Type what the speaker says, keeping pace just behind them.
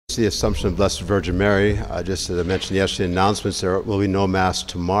The Assumption of Blessed Virgin Mary. Just as I mentioned yesterday in announcements, there will be no Mass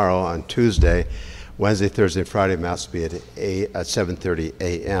tomorrow on Tuesday. Wednesday, Thursday, and Friday, Mass will be at 7:30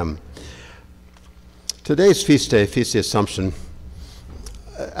 a.m. Today's feast day, Feast of the Assumption,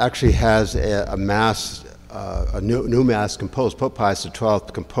 actually has a Mass, a new Mass composed. Pope Pius XII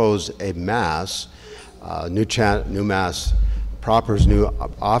composed a Mass, new chant, new Mass, proper's new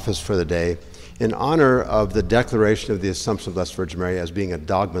office for the day, in honor of the declaration of the Assumption of Blessed Virgin Mary as being a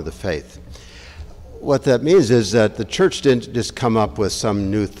dogma of the faith. What that means is that the Church didn't just come up with some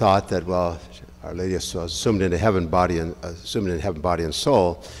new thought that, well, Our Lady was assumed into heaven, body and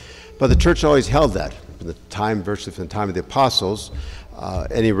soul, but the Church always held that from the time, virtually from the time of the Apostles.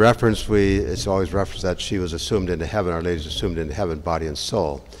 Any reference, it's always referenced that she was assumed into heaven, Our Lady was assumed into heaven, body and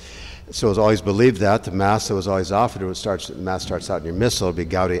soul. So it was always believed that the Mass that was always offered, the Mass starts out in your Missal, it would be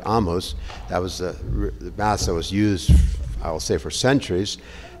Gaude Amus. That was the Mass that was used, I will say, for centuries.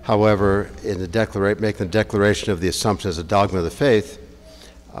 However, in making the declaration of the Assumption as a dogma of the faith,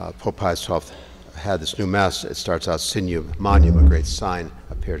 Pope Pius XII had this new Mass. It starts out Signum Magnum, a great sign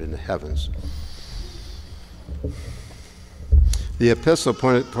appeared in the heavens. The epistle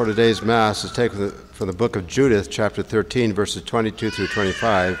for today's Mass is taken from the book of Judith, chapter 13, verses 22 through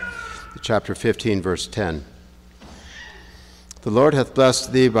 25, chapter 15, verse 10. The Lord hath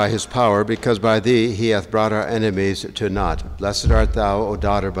blessed thee by his power, because by thee he hath brought our enemies to naught. Blessed art thou, O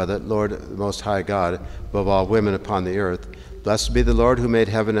daughter, by the Lord the Most High God, above all women upon the earth. Blessed be the Lord who made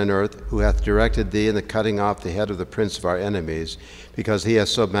heaven and earth, who hath directed thee in the cutting off the head of the prince of our enemies, because he hath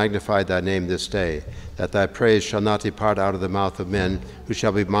so magnified thy name this day, that thy praise shall not depart out of the mouth of men, who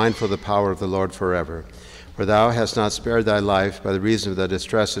shall be mindful of the power of the Lord forever. For thou hast not spared thy life by the reason of the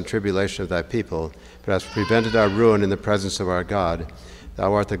distress and tribulation of thy people, but hast prevented our ruin in the presence of our God.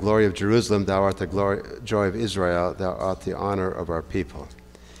 Thou art the glory of Jerusalem, thou art the joy of Israel, thou art the honor of our people.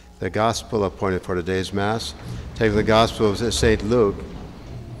 The Gospel appointed for today's Mass, taking the Gospel of St. Luke,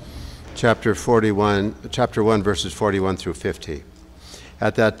 chapter 1, verses 41 through 50.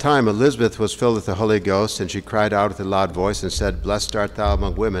 At that time Elizabeth was filled with the Holy Ghost, and she cried out with a loud voice and said, Blessed art thou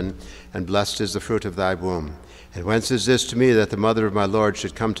among women, and blessed is the fruit of thy womb. And whence is this to me that the mother of my Lord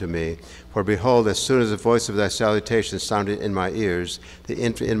should come to me? For behold, as soon as the voice of thy salutation sounded in my ears, the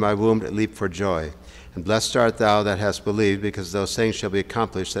infant in my womb leaped for joy. And blessed art thou that hast believed, because those things shall be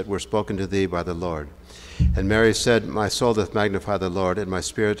accomplished that were spoken to thee by the Lord. And Mary said, My soul doth magnify the Lord, and my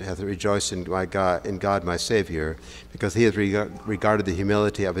spirit hath rejoiced in God my Saviour, because he hath regarded the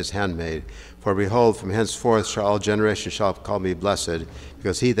humility of his handmaid. For behold, from henceforth shall all generations call me blessed,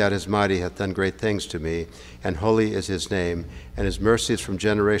 because he that is mighty hath done great things to me, and holy is his name, and his mercy is from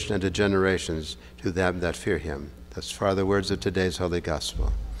generation unto generations to them that fear him. Thus far the words of today's Holy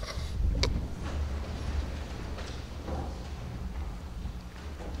Gospel.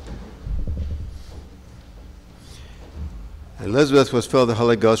 Elizabeth was filled with the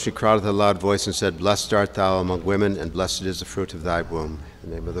Holy Ghost. She cried with a loud voice and said, Blessed art thou among women, and blessed is the fruit of thy womb. In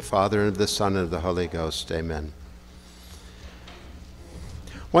the name of the Father, and of the Son, and of the Holy Ghost. Amen.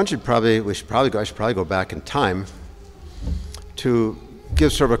 I should probably go back in time to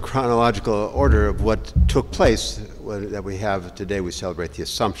give sort of a chronological order of what took place that we have today. We celebrate the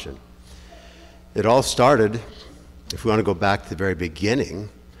Assumption. It all started, if we want to go back to the very beginning,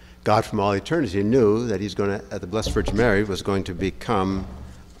 God from all eternity knew that the Blessed Virgin Mary was going to become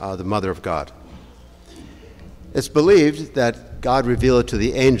the Mother of God. It's believed that God revealed it to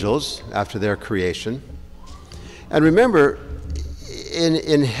the angels after their creation. And remember,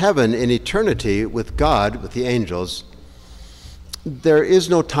 in heaven, in eternity, with God, with the angels, there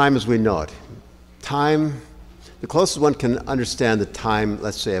is no time as we know it. Time, the closest one can understand the time,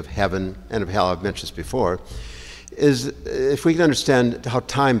 let's say, of heaven and of hell, I've mentioned this before, is if we can understand how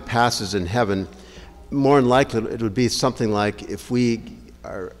time passes in heaven, more than likely it would be something like if we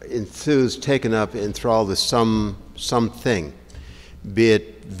are enthused, taken up, enthralled with something, be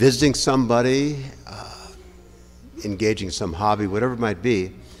it visiting somebody, engaging in some hobby, whatever it might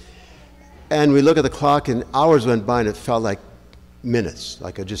be, and we look at the clock and hours went by and it felt like minutes,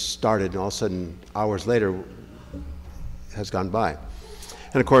 like it just started and all of a sudden hours later has gone by.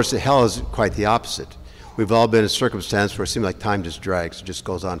 And of course, hell is quite the opposite. We've all been in a circumstance where it seems like time just drags, it just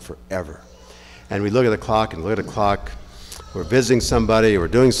goes on forever. And we look at the clock and look at the clock, we're visiting somebody, or we're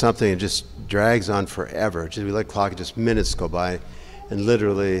doing something, and it just drags on forever. We look at the clock and just minutes go by, and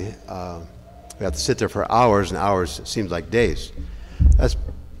literally we have to sit there for hours, and hours it seems like days. That's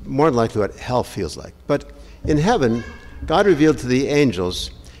more than likely what hell feels like. But in heaven, God revealed to the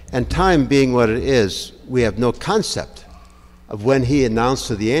angels, and time being what it is, we have no concept of when he announced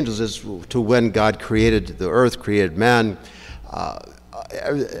to the angels as to when God created the earth, created man,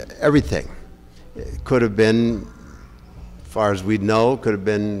 everything. It could have been, as far as we know, could have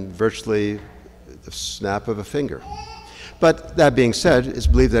been virtually the snap of a finger. But that being said, it's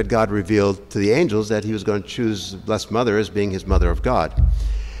believed that God revealed to the angels that he was going to choose the Blessed Mother as being his mother of God.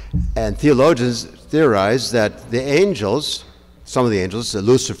 And theologians theorize that the angels, some of the angels,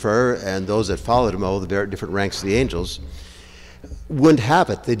 Lucifer and those that followed him, all the very different ranks of the angels, wouldn't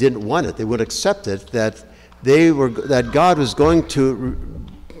have it. They didn't want it. They wouldn't accept it, that God was going to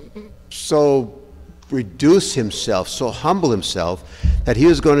so reduce himself, so humble himself, that he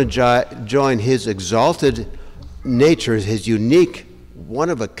was going to join his exalted nature, his unique, one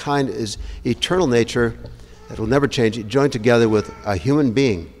of a kind, his eternal nature that will never change, joined together with a human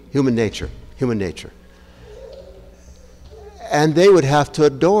being, human nature. And they would have to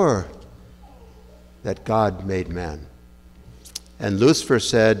adore that God made man. And Lucifer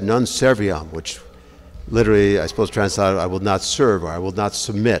said, non serviam, which literally, I suppose, translated, I will not serve, or I will not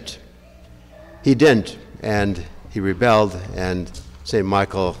submit. He didn't, and he rebelled, and St.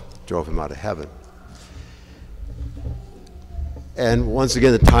 Michael drove him out of heaven. And once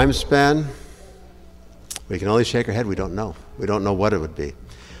again, the time span, we can only shake our head. We don't know. We don't know what it would be.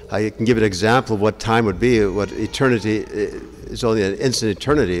 I can give an example of what time would be. What eternity is only an instant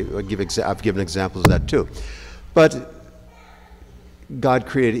eternity. I've given examples of that too. But God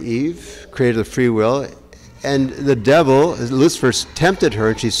created Eve, created the free will, and the devil, Lucifer, tempted her,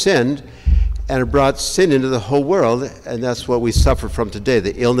 and she sinned, and it brought sin into the whole world, and that's what we suffer from today.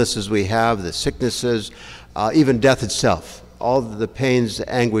 The illnesses we have, the sicknesses, even death itself. All the pains, the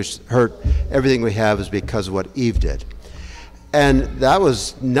anguish, hurt, everything we have is because of what Eve did. And that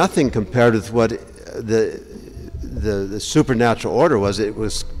was nothing compared with what the supernatural order was. It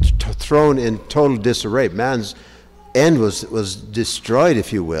was thrown in total disarray. Man's end was destroyed,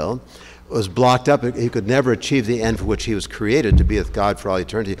 if you will, was blocked up. He could never achieve the end for which he was created, to be with God for all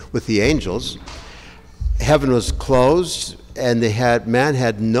eternity, with the angels. Heaven was closed, and man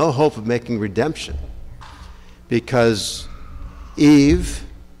had no hope of making redemption, because Eve,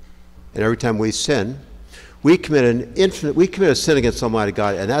 and every time we sin, we commit a sin against Almighty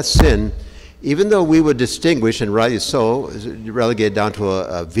God, and that sin, even though we would distinguish, and rightly so, is relegated down to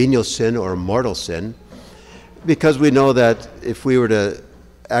a venial sin or a mortal sin, because we know that if we were to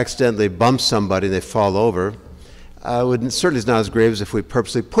accidentally bump somebody and they fall over, certainly is not as grave as if we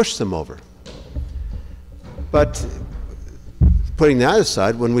purposely push them over. But putting that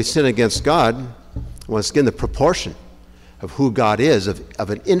aside, when we sin against God, once again, the proportion of who God is, of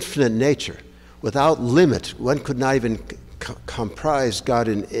an infinite nature, without limit, one could not even comprise God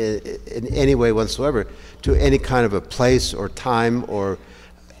in any way whatsoever to any kind of a place or time or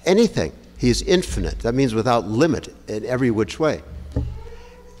anything. He is infinite. That means without limit in every which way.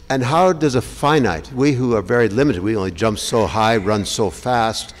 And how does a finite, we who are very limited, we only jump so high, run so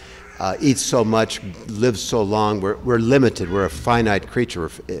fast, eat so much, live so long, we're limited, we're a finite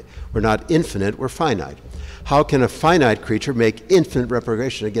creature. We're not infinite, we're finite. How can a finite creature make infinite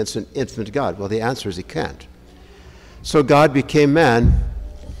reparation against an infinite God? Well, the answer is he can't. So God became man,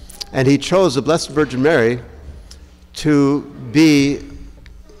 and he chose the Blessed Virgin Mary to be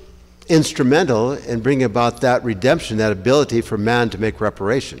instrumental in bringing about that redemption, that ability for man to make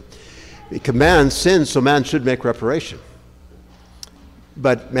reparation. Because man sinned, so man should make reparation.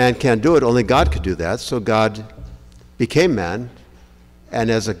 But man can't do it, only God could do that. So God became man, and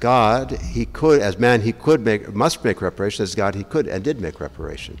as a God, he could, as man, he must make reparation. As God, he could and did make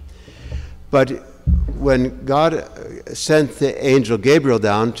reparation. But when God sent the angel Gabriel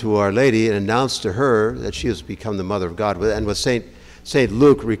down to Our Lady and announced to her that she was become the mother of God, and what St.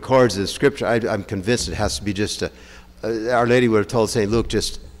 Luke records in Scripture, I'm convinced it has to be just Our Lady would have told St. Luke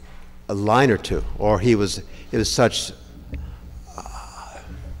just a line or two, or it was such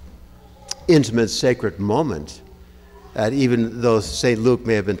intimate, sacred moment that even though St. Luke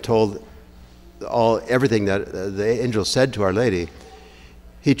may have been told everything that the angel said to Our Lady,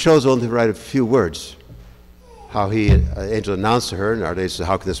 he chose only to write a few words. How the angel announced to her, and Our Lady said,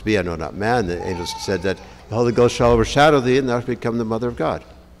 "How can this be? I know not man." The angel said that the Holy Ghost shall overshadow thee, and thou shalt become the mother of God.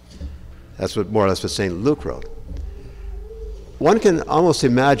 That's more or less what St. Luke wrote. One can almost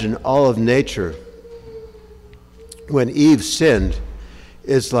imagine all of nature when Eve sinned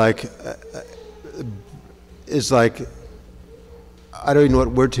is like I don't even know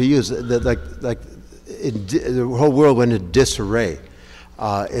what word to use. The whole world went into disarray.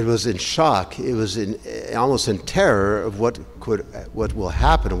 It was in shock. It was almost in terror of what will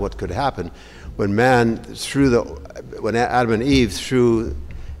happen, and what could happen when Adam and Eve, through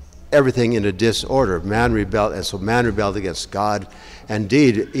everything into disorder. Man rebelled, and so man rebelled against God.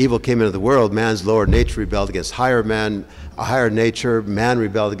 Indeed, evil came into the world. Man's lower nature rebelled against higher man, a higher nature. Man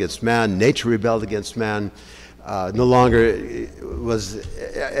rebelled against man. Nature rebelled against man. No longer was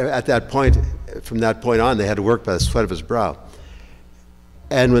at that point. From that point on, they had to work by the sweat of his brow.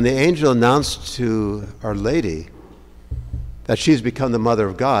 And when the angel announced to Our Lady that she's become the mother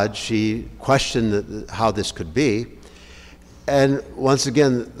of God, she questioned how this could be. And once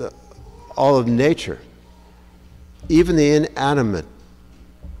again, all of nature, even the inanimate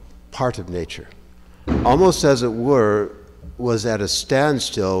part of nature, almost as it were, was at a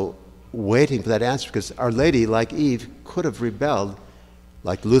standstill waiting for that answer, because Our Lady, like Eve, could have rebelled,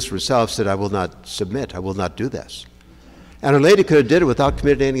 like Lucifer herself said, I will not submit, I will not do this. And Our Lady could have did it without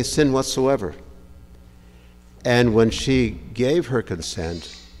committing any sin whatsoever. And when she gave her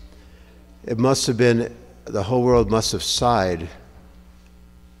consent, it must have been, the whole world must have sighed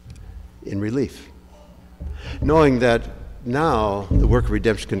in relief, knowing that now the work of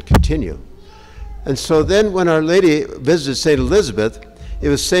redemption can continue. And so then when Our Lady visited St. Elizabeth, it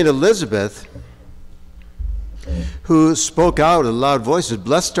was St. Elizabeth who spoke out in loud voices,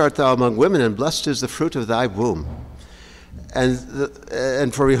 "Blessed art thou among women, and blessed is the fruit of thy womb."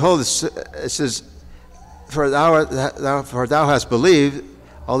 And for behold, it says, for thou hast believed,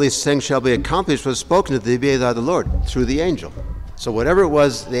 all these things shall be accomplished, was spoken to thee by the Lord, through the angel. So whatever it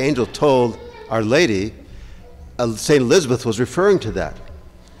was the angel told Our Lady, St. Elizabeth was referring to that.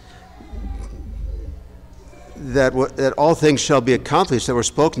 That all things shall be accomplished that were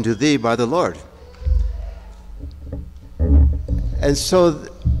spoken to thee by the Lord. And so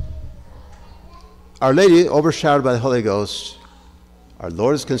Our Lady, overshadowed by the Holy Ghost, our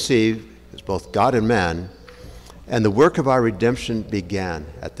Lord is conceived as both God and man, and the work of our redemption began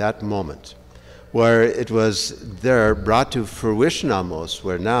at that moment, where it was there brought to fruition almost,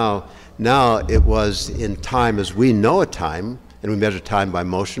 where now it was in time as we know a time, and we measure time by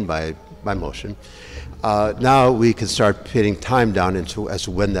motion, by motion. Now we can start pitting time down into as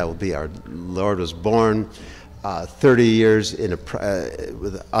to when that will be. Our Lord was born 30 years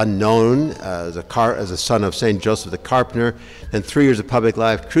with unknown as a son of St. Joseph the Carpenter, and 3 years of public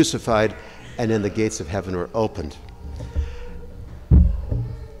life, crucified, and then the gates of heaven were opened.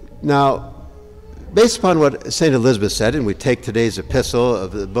 Now, based upon what St. Elizabeth said, and we take today's epistle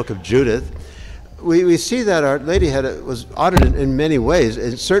of the book of Judith, we see that Our Lady was honored in many ways,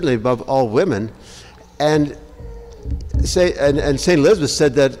 and certainly above all women. And St. Elizabeth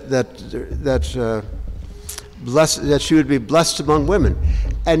said that she would be blessed among women.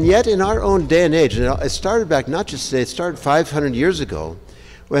 And yet in our own day and age, and it started back not just today, it started 500 years ago,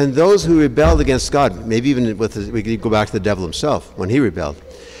 when those who rebelled against God, maybe even we could go back to the devil himself, when he rebelled,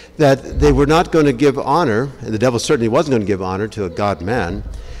 that they were not going to give honor, and the devil certainly wasn't going to give honor to a God-man,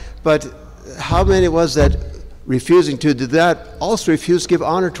 but how many it was that refusing to do that also refused to give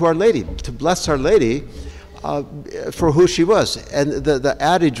honor to Our Lady, to bless Our Lady for who she was. And the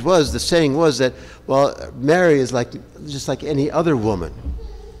adage was, the saying was that, well, Mary is just like any other woman.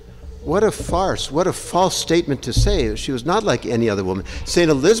 What a farce, what a false statement to say. She was not like any other woman.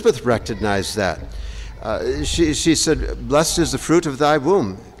 St. Elizabeth recognized that. She said, blessed is the fruit of thy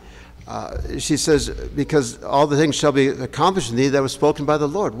womb. She says, because all the things shall be accomplished in thee that was spoken by the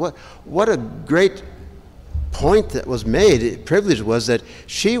Lord. What a great point that was made, privilege was, that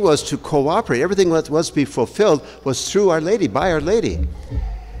she was to cooperate. Everything that was to be fulfilled was through Our Lady, by Our Lady.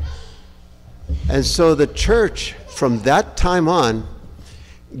 And so the church, from that time on,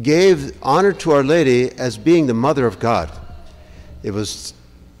 gave honor to Our Lady as being the Mother of God. It was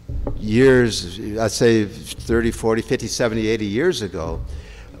years, I'd say 30, 40, 50, 70, 80 years ago.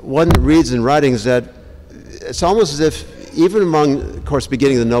 One reads in writings that it's almost as if, even among, of course,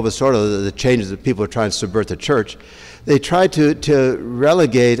 beginning of the Novus Ordo, the changes that people are trying to subvert the church, they tried to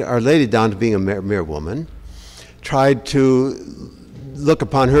relegate Our Lady down to being a mere woman, tried to look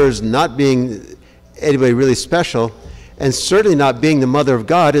upon her as not being anybody really special, and certainly not being the Mother of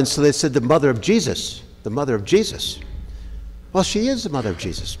God, and so they said the Mother of Jesus, the Mother of Jesus. Well, she is the Mother of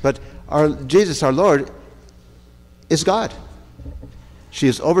Jesus, but Jesus, our Lord, is God. She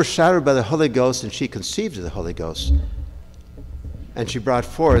is overshadowed by the Holy Ghost, and she conceived of the Holy Ghost. And she brought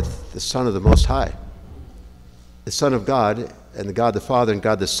forth the Son of the Most High. The Son of God, and the God the Father, and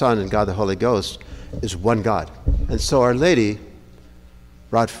God the Son, and God the Holy Ghost is one God. And so Our Lady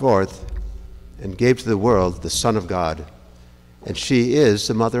brought forth and gave to the world the Son of God, and she is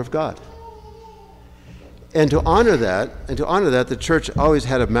the Mother of God. And to honor that, the church always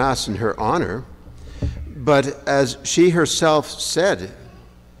had a Mass in her honor. But as she herself said,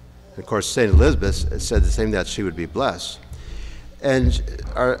 of course, St. Elizabeth said the same, that she would be blessed. And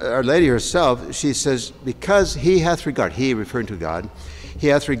Our Lady herself, she says, because he hath regard, he referring to God, he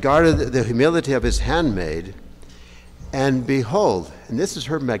hath regarded the humility of his handmaid, and behold, and this is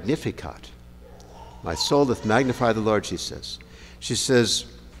her Magnificat. My soul doth magnify the Lord, she says. She says,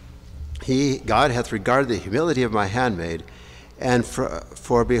 God hath regarded the humility of my handmaid, and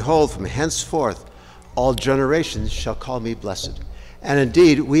for behold, from henceforth all generations shall call me blessed. And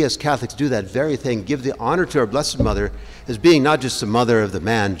indeed, we as Catholics do that very thing, give the honor to our Blessed Mother as being not just the mother of the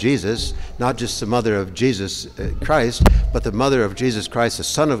man, Jesus, not just the mother of Jesus Christ, but the mother of Jesus Christ, the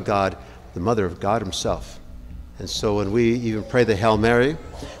Son of God, the mother of God himself. And so when we even pray the Hail Mary,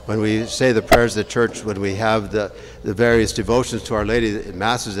 when we say the prayers of the church, when we have the various devotions to Our Lady,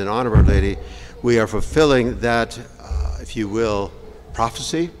 masses in honor of Our Lady, we are fulfilling that, if you will,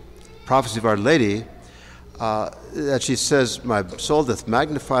 prophecy of Our Lady, that she says, my soul doth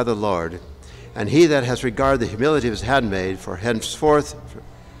magnify the Lord, and he that has regarded the humility of his handmaid, for henceforth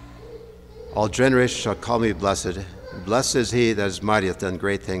all generations shall call me blessed. Blessed is he that is mighty, hath done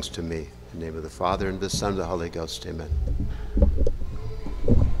great things to me. In the name of the Father, and of the Son, and of the Holy Ghost. Amen.